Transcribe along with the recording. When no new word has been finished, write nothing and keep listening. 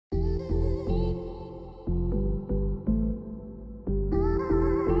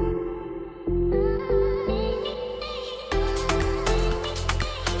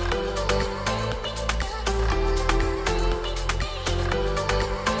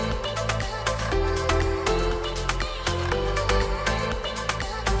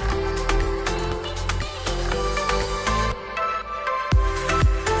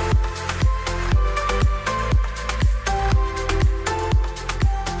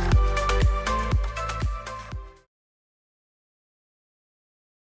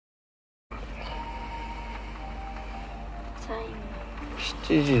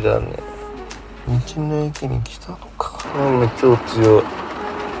7時だね。道の駅に来たのか。雨超強い。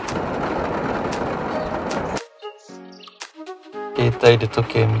携帯で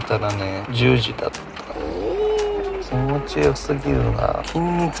時計見たらね、10時だった。気持ちよすぎるな。筋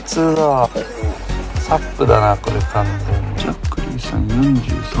肉痛だ。サップだなこれ完全に。ジャックリーさん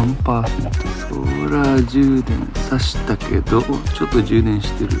 43%。ソーラー充電さしたけどちょっと充電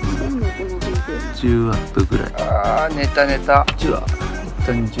してる。10ワットぐらい。あー寝た。一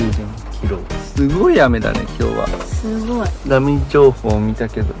旦充電切ろう。すごい雨だね今日は。すごい。波情報を見た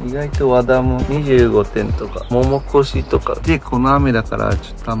けど意外と和田も25点とか桃越とかで、この雨だから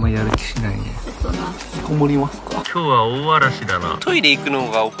ちょっとあんまやる気しないね。引きこもりますか。今日は大嵐だな。トイレ行く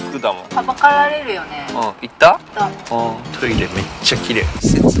のが億劫だもん。はばかられるよね。行った？トイレめっちゃ綺麗。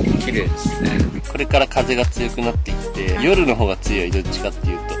施設も綺麗ですね。これから風が強くなってきて、夜の方が強い。どっちかって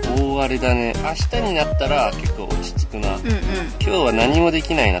いうと大荒れだね。明日になったら結構落ち着くな。今日は何もで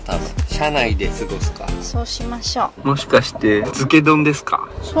きないな多分。車内で過ごすか。そうしましょう。もしかして漬け丼ですか？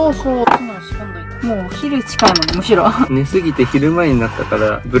そう。今仕込んどいた。もうお昼近いもんね、むしろ。寝すぎて昼前になったか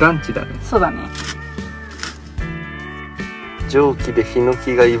らブランチだね。そうだね。蒸気でヒノ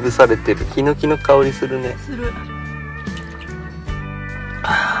キがいぶされてる。ヒノキの香りするね。する。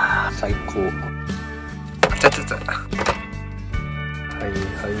最高。は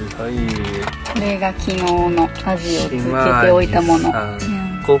い。これが昨日のアジを漬けておいたもの。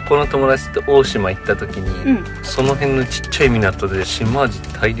高校の友達と大島行った時に、その辺のちっちゃい港で島アジ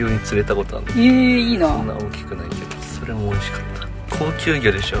大量に釣れたことあるの。いいな。そんな大きくないけどそれも美味しかった。高級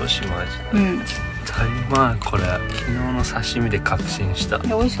魚でしょ島アジ。まあこれ昨日の刺身で確信した。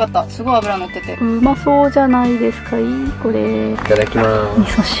美味しかった。すごい脂乗っててうまそうじゃないですか。これいただきます。味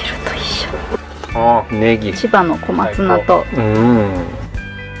噌汁と一緒。ネギ、千葉の小松菜と。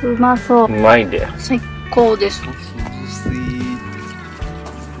うまそう。うまいで。最高です。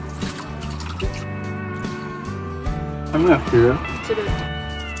雨が降る？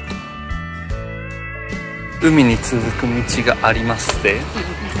海に続く道がありますで。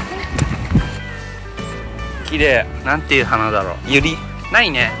綺麗。なんていう花だろう。ユリな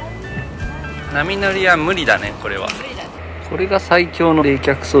いね。波乗りは無理だねこれは。これが最強の冷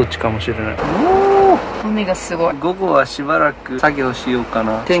却装置かもしれない。雨がすごい。午後はしばらく作業しようか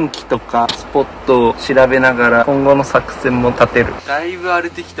な。天気とかスポットを調べながら今後の作戦も立てる。だいぶ荒れ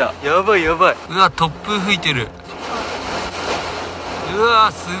てきた。やばい。うわ突風吹いてる。う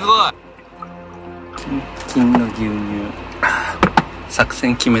わすごい。キンキンの牛乳。作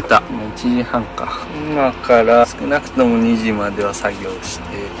戦決めた。もう1時半か。今から少なくとも2時までは作業して、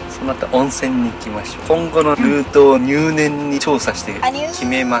その後温泉に行きましょう。今後のルートを入念に調査して決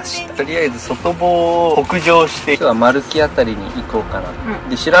めました。とりあえず外房を北上して今日はマルキあたりに行こうかな。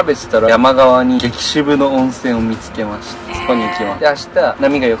で調べてたら山側に激渋の温泉を見つけました。そこに行きます。で明日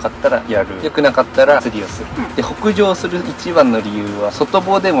波が良かったらやる、良くなかったら釣りをする。で北上する一番の理由は外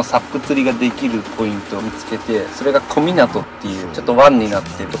房でもサップ釣りができるポイントを見つけて、それが小港っていうちょっと湾になっ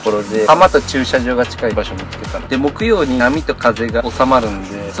てるところで浜と駐車場が近い場所を見つけたので、木曜に波と風が収まるん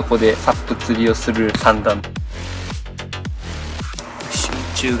でそこでサップ釣りをする算段。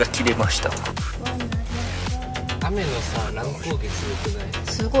集中が切れました。雨のさ乱高下すごくない？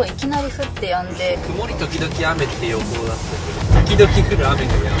すごい。いきなり降ってやんで曇り時々雨って予報だったけど時々降る雨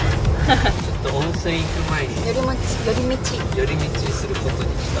がやばい。ちょっと温泉行く前に寄り道することに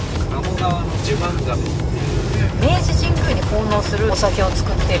した。鴨川の地盤が明治神宮に奉納するお酒を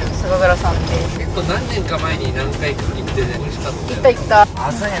作ってる酒蔵さんで、結構何年か前に何回か行ってね、美味しかったよ。行った。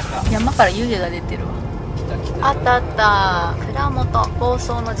鮮やか。山から湯気が出てるわ。あった蔵元房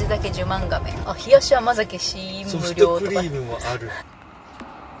総の地酒10万亀。冷やし甘酒新無料とか。ソフトクリームもある。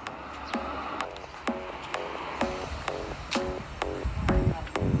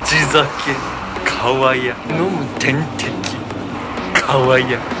地酒かわいや。飲む点滴かわ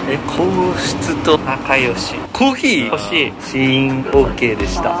いや。皇室と仲良し。コーヒー欲しい。試飲 OK で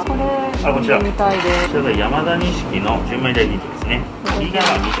した。これこちらみたいで。こちらが山田錦の純米大吟醸ですね。リーガー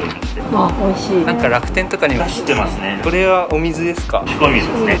が2と言いまして。美味しい。なんか楽天とかにも知ってますね。これはお水ですか？仕込み水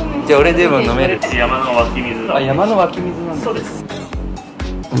ですね。じゃあ俺でも飲める。山の湧き水だ。山の湧き水なんだ。そうです。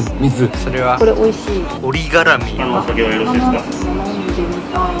水。それはこれ美味しい。折り絡み。お酒はよろしいですか？飲んでみ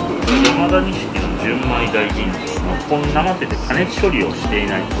たいです。山田錦の純米大吟醸のこんなまってて加熱処理をしてい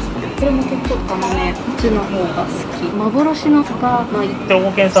ないお酒です。これも結構甘め。こっちの方が好き。幻の深米。兵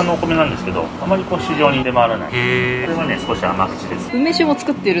庫県産のお米なんですけど、あまりこう市場に出回らない。これはね、少し甘口です。梅酒も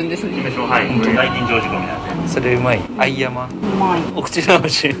作ってるんですね。梅酒、はい、これ大吟醸仕込みなんで。それうまい。愛山。うまい。お口直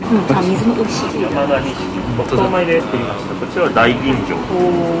し。あ、水も美味しい。山田錦黒糖米で作りました。こちらは大吟醸。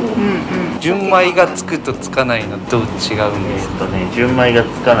純米がつくとつかないのどう違うんですか？純米がつ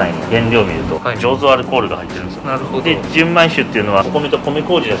かないの原料を見ると、醸造アルコールが入ってるんですよ。なるほど。で、純米酒っていうのはお米と米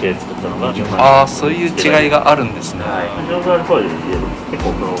麹だけで作ったのが純米酒。ああ、そういう違いがあるんですね。はい。醸造アルコールで入れる結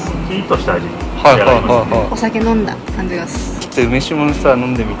構キリッとした味に仕はい上がりますね。お酒飲んだ感じがする。梅酒もさ飲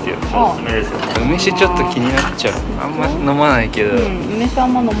んでみてよ。おすすめですよね。梅酒ちょっと気になっちゃう。あんま飲まないけど、梅酒あ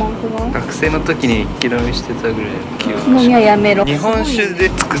んま飲まんくない？学生の時に一気飲みしてたぐらいの記憶。飲みはやめろ。日本酒で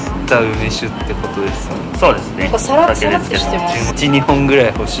作った梅酒ってことですよね。そうですね。さらっとしてます。1、2本ぐらい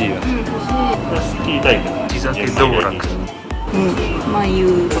欲しいよね。これスッキリタイプの地酒道楽。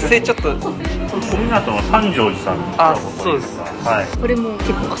眉。そしてちょっと小湊の三条寺さんの。あ、そうです。はい。これも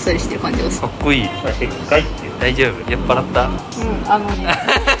結構あっさりしてる感じがする。かっこいい。これ結界っていう。大丈夫？酔っ払った？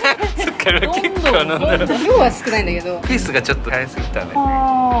そっから結構飲んだら。量は少ないんだけど。ペースがちょっと早すぎたね。こ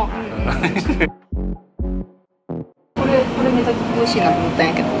れめちゃくちゃ美味しいなと思ったん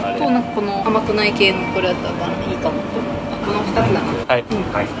やけど、なんかこの甘くない系のこれだったらいいかもと思った。この2つだな。はい。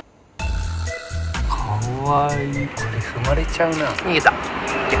はい。かわいい。これ踏まれちゃうな。逃げた。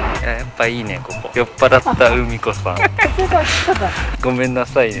やっぱいいねここ。酔っ払った海子さん。ごめんな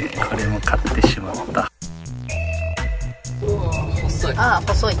さいね。これも買ってしまった。細い。ああ、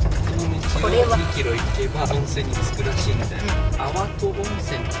細い。これは2キロ行けば温泉に着くらしいんだよ。粟戸温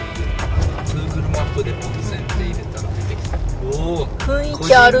泉っていうのが Google マップで温泉って入れたら出てきた。おお、雰囲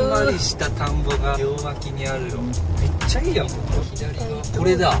気ある。こじんまりした田んぼが両脇にあるよ。めっちゃいいやんここ。左側こ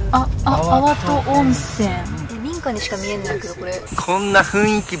れだ。粟戸温泉。民家にしか見えんないけどこれ。こんな雰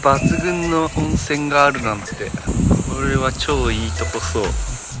囲気抜群の温泉があるなんて、これは超いいとこそう。こ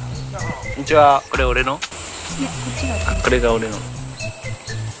んにちは。これ俺の？いや、こっちが。これが俺の。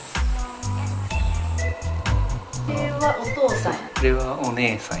これはお父さんや。これはお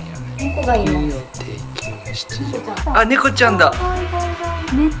姉さんやね。猫がいいの。いいよ定休の7時。あ、猫ちゃんだ。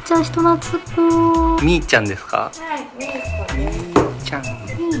めっちゃ人懐っこ。みーちゃんですか？はい、みーちゃん。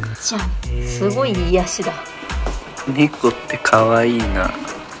ーちゃん。すごい癒しだ。猫って可愛いな。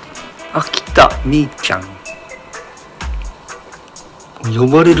あ、来た。みーちゃん。呼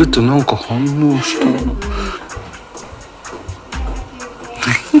ばれるとなんか反応したの。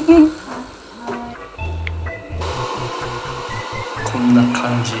こんな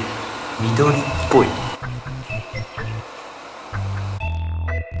感じ。緑っぽい。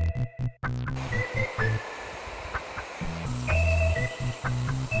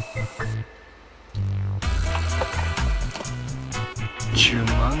ジュ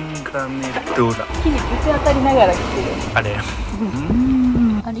マンガメドラ。木にぶち当たりながら来てる。あれ。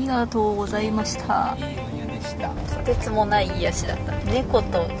ありがとうございました。いいお湯でした。とてつもない癒しだった。猫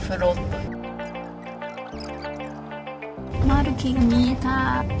と風呂と。マルキが見え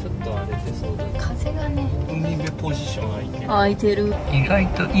た。ちょっと荒れてそうだね。風がね。海辺ポジション空いてる。空いてる。意外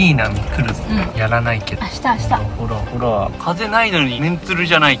といい波来るぞ。やらないけど。明日。ほらほら。風ないのにメンツル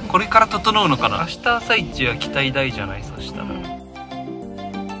じゃない。これから整うのかな。明日朝一は期待大じゃない。そしたら。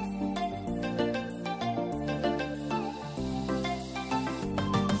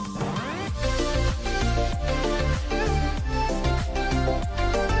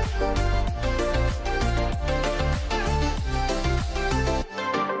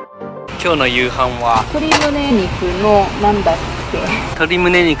今日の夕飯は鶏胸肉のなんだっけ。鶏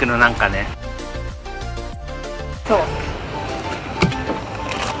胸肉のなんかね。そう。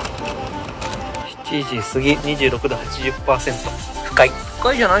7時過ぎ。26度 80%。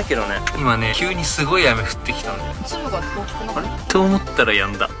深いじゃないけどね。今ね急にすごい雨降ってきたんだよ。粒が大きくなかった。と思ったらや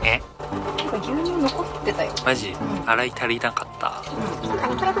んだ。これ牛乳残ってたよ。マジ、洗い足りなかった。なんか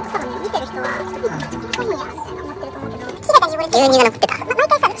ね、これほんと多分ね、見てる人はちょっといいやみたいな思ってると思うけど、綺麗な汚れて牛乳が残ってた。毎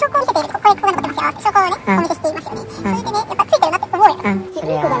回さ、証拠を見せていると、これが残ってますよ。証拠をね、お見せしていますよね。それでね、やっぱついてるなって思うよ。そ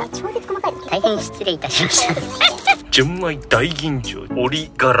れは超絶細かい。大変失礼いたしました。純米大吟醸折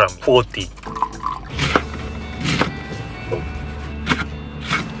り絡み40。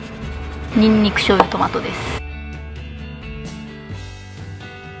ニンニク醤油トマトです。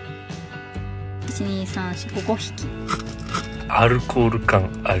12345匹。アルコール感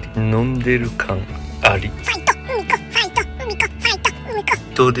あり、飲んでる感あり。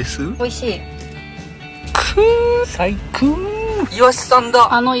どうです？美味しい。最高。イワシさん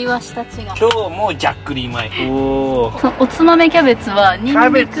だ。あのイワシたちが。今日もジャックリー米。おお。おつまみキャベツはニンニクの。キ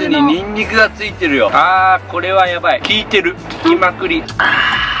ャベツにニンニクがついてるよ。あー、これはやばい。効いてる。効きまくり。う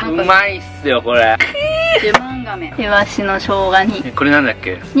まいっすよこれ。自慢亀。イワシの生姜に。これなんだっ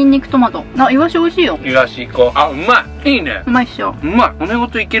け？ニンニクトマト。あ、イワシ美味しいよ。イワシ行こう。あ、うまい。いいね。うまいっしょ。うまい。骨ご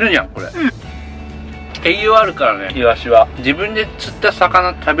といけるじゃんこれ。栄養あるからね、イワシは。自分で釣った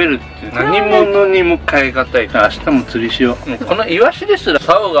魚食べるって何物にも変え難い。明日も釣りしよう。このイワシですら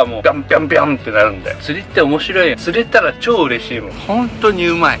竿がもうピャンピャンピャンってなるんだよ。釣りって面白いよ。釣れたら超嬉しいもん。本当に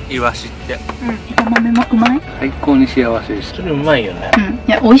うまい、イワシって。枝豆もうまい。最高に幸せです。それうまいよね。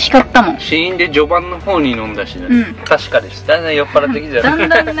いや、美味しかったもん。試飲で序盤の方に飲んだしね。確かでした。だんだん酔っ払ってきちゃう。だん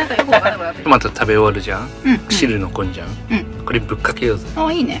だんなんかよくわからなくなって。トマト食べ終わるじゃん。汁残んじゃん。これぶっかけようぜ。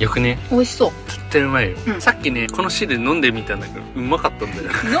あ、いいね。よくね。美味しそう。絶対うまいよ。さっきね、この汁飲んでみたんだけど、うまかったんだよ。飲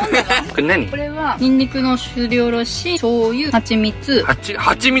んでた？これ何？これは、ニンニクのすりおろし、醤油、蜂蜜。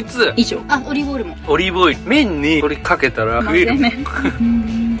蜂蜜以上。あ、オリーブオイルも。オリーブオイル。麺にこれかけたら増える。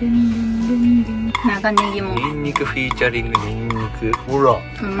長ネギも。ニンニクフィーチャリングニンニク。ほら。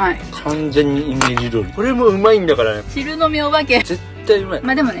うまい。完全にイメージ通り。これもうまいんだからね。汁飲みお化け。絶対うまい。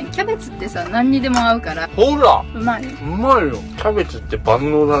まあでもね、キャベツってさ、何にでも合うから。ほら。うまい。うまいよ。キャベツって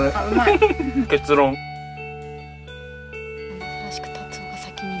万能だね。あ、うまい。結論。珍しく達夫が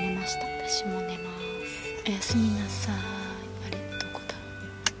先に寝ました。私も寝ます。おやすみなさい。あれ、どこ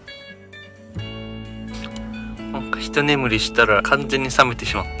だ。なんか一眠りしたら完全に冷めて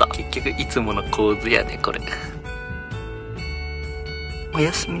しまった。結局いつもの構図やねこれ。お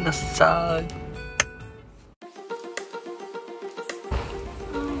やすみなさい。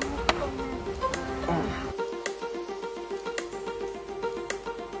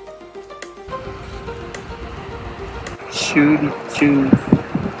修理中。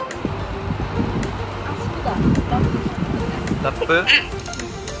ラップ？ラップ。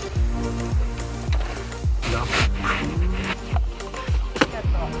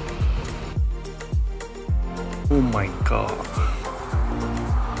オーマイガー。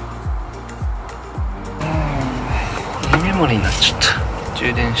居眠りになっちゃった。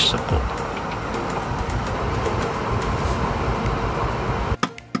充電しとこう。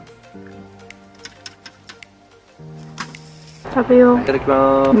食べよう。いただき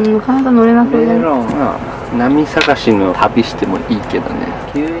ます。体乗れなくメロンは波探しの旅してもいいけどね。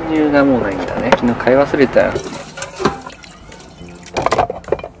牛乳がもうないんだね。昨日買い忘れたよ。す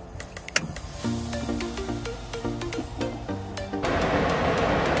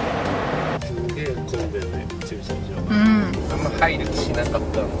げえ混んでるね、駐車場。あんま入る気しなかっ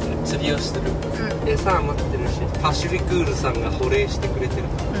たので釣りをしてる。餌余ってるし、パシフィクールさんが保冷してくれてる。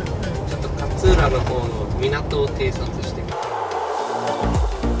ちょっと勝浦の方の港を偵察してくる。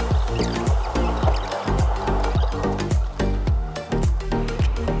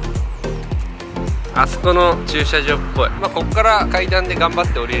あそこの駐車場っぽい。まあこっから階段で頑張っ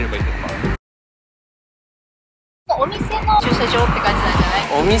て降りればいいのか。お店の駐車場って感じなんじゃ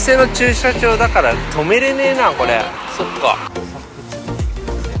ない？お店の駐車場だから止めれねえなこれ。そっか。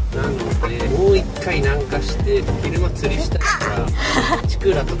なのでもう一回南下して昼間釣りしたいから千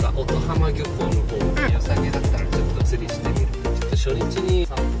倉とか音浜漁港の方良さげだったらちょっと釣りしてみる。ちょっと初日に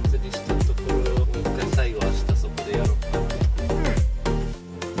サーフ釣りしたところをもう一回最後明日そこでやろうかな。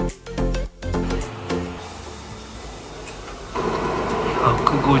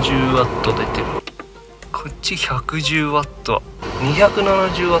150ワット出てる。こっち110ワット、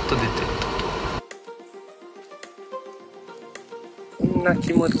270ワット出てる。こんな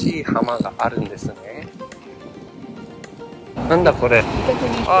気持ちいい浜があるんですね。なんだこれ。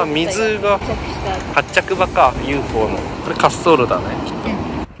あ、水が発着場か。 UFO のこれ滑走路だねきっ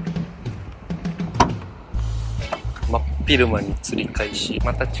と。真っ昼間に釣り開始。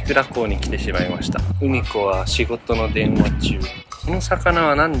また千倉港に来てしまいました。海子は仕事の電話中。この魚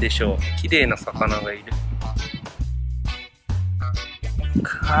は何でしょう。綺麗な魚がいる。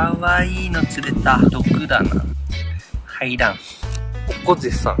かわいいの釣れた。毒だな。入らん。おこ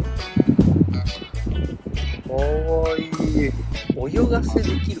ぜさん。かわいい。泳がせで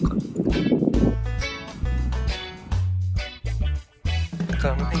きるかな。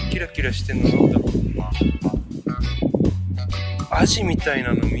画面キラキラしてんのなんだろう。アジみたい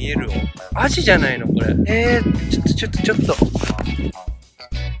なの見えるわ。アジじゃないのこれ。ちょっと。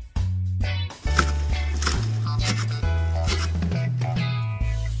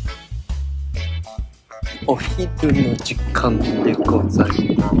お昼の時間でござ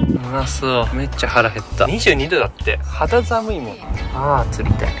います。うまそう。めっちゃ腹減った。22度だって。肌寒いもん。ああ、釣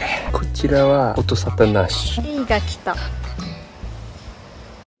りたい。こちらは音沙汰なし。いいが来た。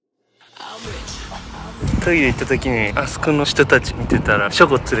トイレ行った時にあそこの人たち見てたらショ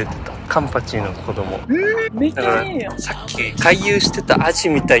ゴ連れてた。カンパチの子供。だからさっき回遊してたアジ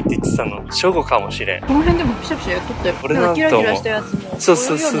みたいって言ってたのショゴかもしれん。この辺でもピシャピシャやっとったよ。俺なんとキラキラしたやつも。そう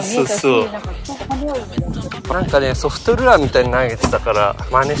そうそうそうそう。なんかねソフトルアーみたいに投げてたから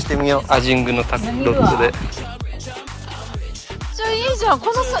真似してみよう。アジングのタックロックで。じゃあいいじゃん。こ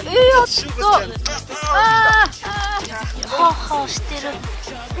のさやっとはあはあしてる。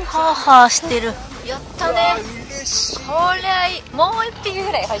はあはあしてる。やったね。これはいい。もう一匹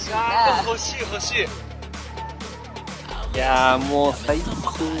ぐらい欲しいな。欲しい欲しい。いやーもう最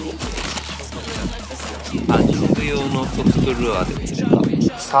高。アジング用のソフトルアーで釣れ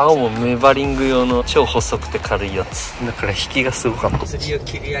た。竿もメバリング用の超細くて軽いやつだから引きがすごかった。釣りを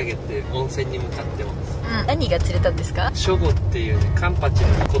切り上げて温泉に向かってます。何が釣れたんですか？ショゴっていうねカンパチ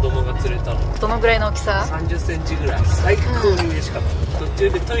の子供が釣れたの。どのぐらいの大きさ？30センチぐらい。最高に嬉しかった。途中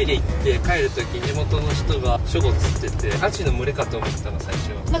でトイレ行って帰る時に地元の人がショゴ釣っててアジの群れかと思ってたの最初。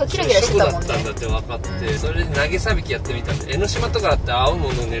なんかキラキラしてたもんね。ショゴだったんだって分かって、それで投げさびきやってみたんで江ノ島とかだって青物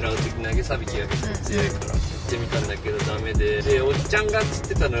を狙う時投げさびきが結構強いからやってみたんだけどダメで、おっちゃんが釣っ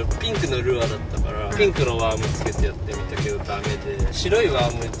てたのピンクのルアーだったから、ピンクのワームつけてやってみたけどダメで、白いワ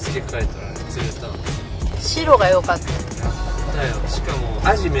ームに付け替えたら釣れたの。白が良かった。だよ。しかも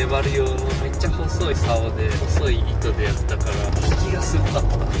アジメバル用のめっちゃ細い竿で細い糸でやったから引きがすごかっ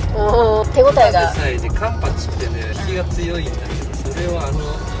た。おお手応えが。でカンパチってね引きが強いんだけど、それを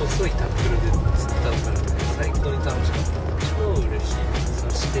細いタックルで釣ったからね最高に楽しかった。超嬉しい。そ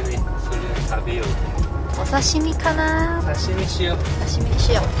してねそれを食べよう。お刺身かな。刺身しよう。刺身に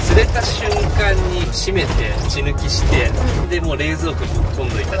しよう。釣れた瞬間に締めて血抜きして、でもう冷蔵庫ぶっ込ん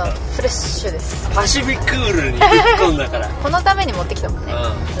どいたから。フレッシュです。パシフィックールにぶっ込んだからこのために持ってきたもんね。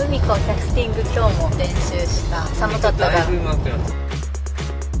海子キャスティング今日も練習した。寒かったからだいぶうまくなった。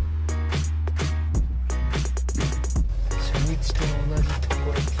初日と同じと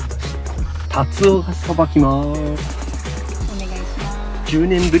ころ来ました。タツオがさばきます。10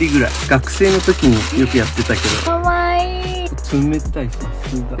年ぶりぐらい。学生の時によくやってたけど。かわいい。冷たい。さ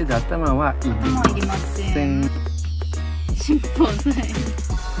すが。で頭はいりません。尻尾ない。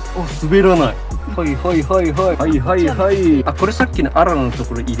お滑らない。はいはいはいはいはいはいはい。あこれさっきのアラのと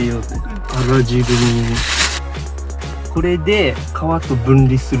ころ入れようぜ。あら汁に。これで皮と分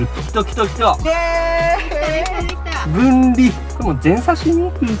離すると。きたきたきた。分離。これも全刺身？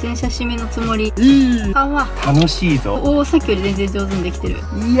全刺身のつもり。楽しいぞ。おおさっきより全然上手にできてる。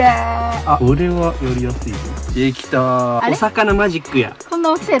いやー。あ俺はやりやすいぞ。できた。お魚マジックや。こん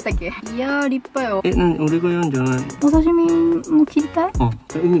な大きさやったっけ？いやー立派よ。何俺がやんじゃないの？お刺身も切りたい？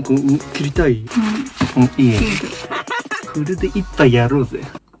切りたい？いいえ。これで一杯やろうぜ。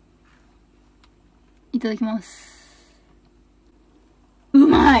いただきます。う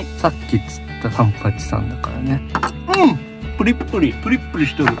まい。さっき釣ったカンパチさんだからね。プリップリプリップリ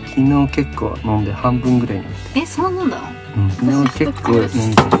しとる。昨日結構飲んで半分ぐらい飲んで。そんな飲んだの？昨日結構飲んで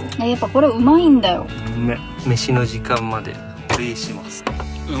る。やっぱこれうまいんだよ。飯の時間までお礼します。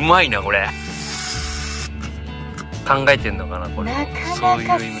うまいなこれ。考えてんのかなこれ。なかな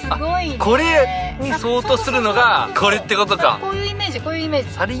かすごいね。これに相当するのがこれってことか。こういうイメージこういうイメージ。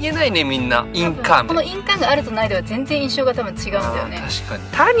さりげないねみんな印鑑。この印鑑があるとないでは全然印象が多分違うんだよね。確かに。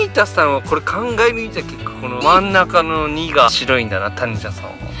タニタさんはこれ考え抜いた結構この真ん中の2が白いんだな。タニタさん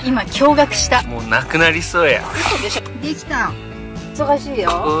は今驚愕した。もうなくなりそうや。できた。忙しい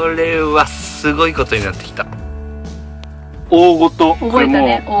よ。これはすごいことになってきた。大ごと。覚えた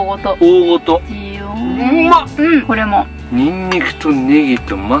ね。大ごと。大ごと。うまっ。これもニンニクとネギ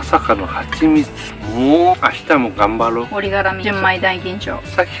とまさかの蜂蜜。もう明日も頑張ろう。折り絡み純米大吟醸。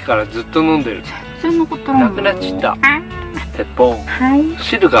さっきからずっと飲んでる。全然残ったなくなっちゃった。鉄砲。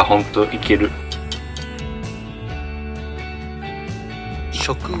汁がほんといける。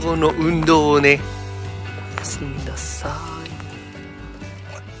食後の運動をね。おやすみなさい。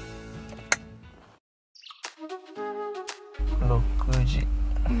6時。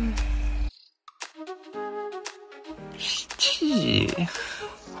7時。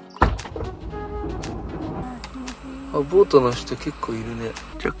ボートの人結構いるね。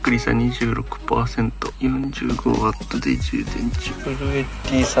ジャックリさん 26%、45W で充電中。ブルエッテ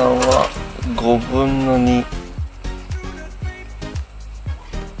ィさんは5分の2。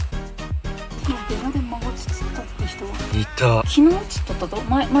いた。昨日釣ったと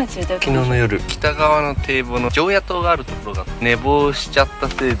前釣れたよ。昨日の夜北側の堤防の常夜灯があるところが寝坊しちゃった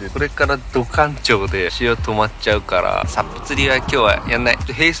せいでこれから土干潮で潮止まっちゃうからサップ釣りは今日はやんない。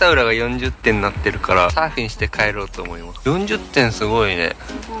平砂浦が40点になってるからサーフィンして帰ろうと思います。40点すごいね。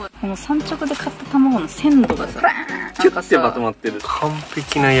すごい。この産直で買った卵の鮮度がさキュッてまとまってる。完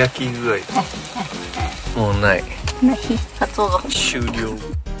璧な焼き具合。もうない。ない。カツオが終了。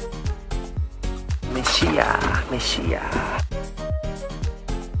飯や飯や。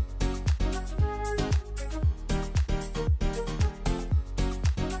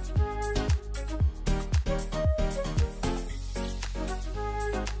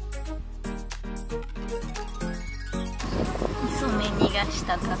磯目逃がし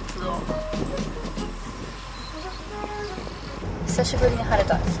たカツオ。久しぶりに晴れ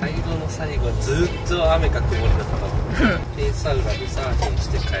た。最後の最後ずっと雨か曇りだったから平砂浦でサーフィンし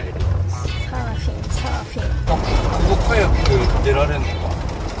て帰ります。サーフィンサーフィン。あ、ここカヤック出られんのか。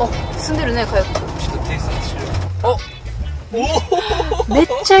あ、住んでるねカヤック。ちょっと偵察しよう。おおめっ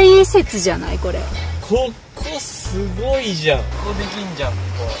ちゃいい説じゃないこれ。ここすごいじゃん。ここできんじゃん。こ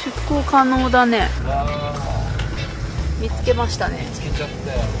こ出航可能だね。わ見つけましたね。見つけちゃっ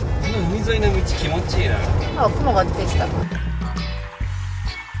たよ。この海沿いの道気持ちいいな。あ、雲が出てきた。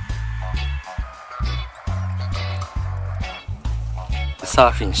サ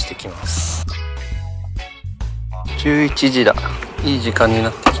ーフィンしてきます。11時だ。いい時間にな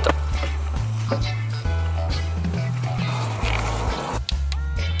ってきた。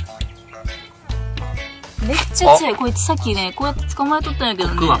めっちゃ強い。こいつさっきねこうやって捕まえとったんやけど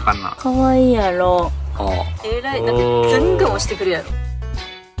ね。かな。かわいいやろ。ああ、えらい。なんかガンガン押してくるやろ。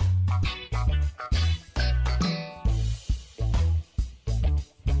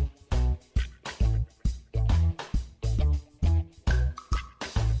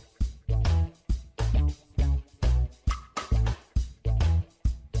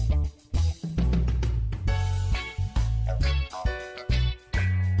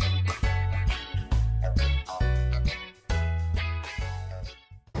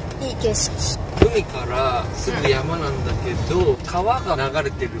いい景色。海からすぐ山なんだけど、川が流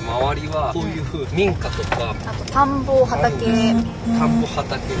れてる周りはこういう風民家とか、あと田んぼ畑。田んぼ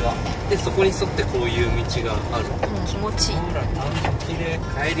畑がで、そこに沿ってこういう道がある。気持ちいい。ほら、田んぼ綺麗。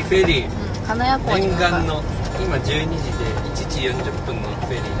帰りフェリー、金谷港に沿向かう。岸の今12時で1時40分のフ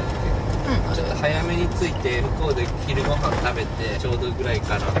ェリーだって、ちょっと早めに着いて向こうで昼ご飯食べてちょうどぐらい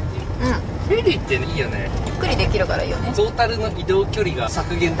かなっていう。フェリーっていいよね。ゆっくりできるからいいよね。トータルの移動距離が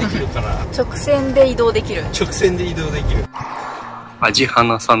削減できるから直線で移動できる。直線で移動できる。味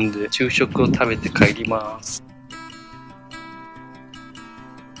花さんで昼食を食べて帰ります。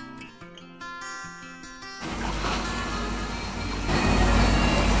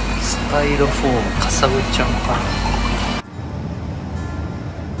スタイロフォームかさぶちゃんかな。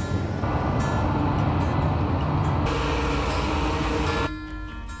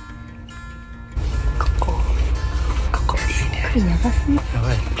やばすぎ。や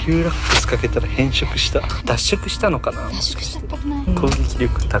ばい、Qラックスかけたら変色した。脱色したのかな。脱色したっぽくない。攻撃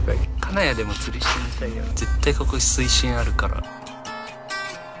力高い。金谷でも釣りしてみたいよ。絶対ここ水深あるから。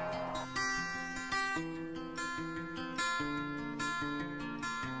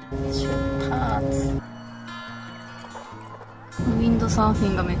出発。ウィンドサーフィ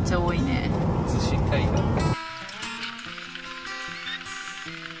ンがめっちゃ多いね。逗子海岸。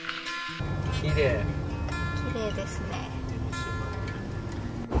綺麗。綺麗ですね。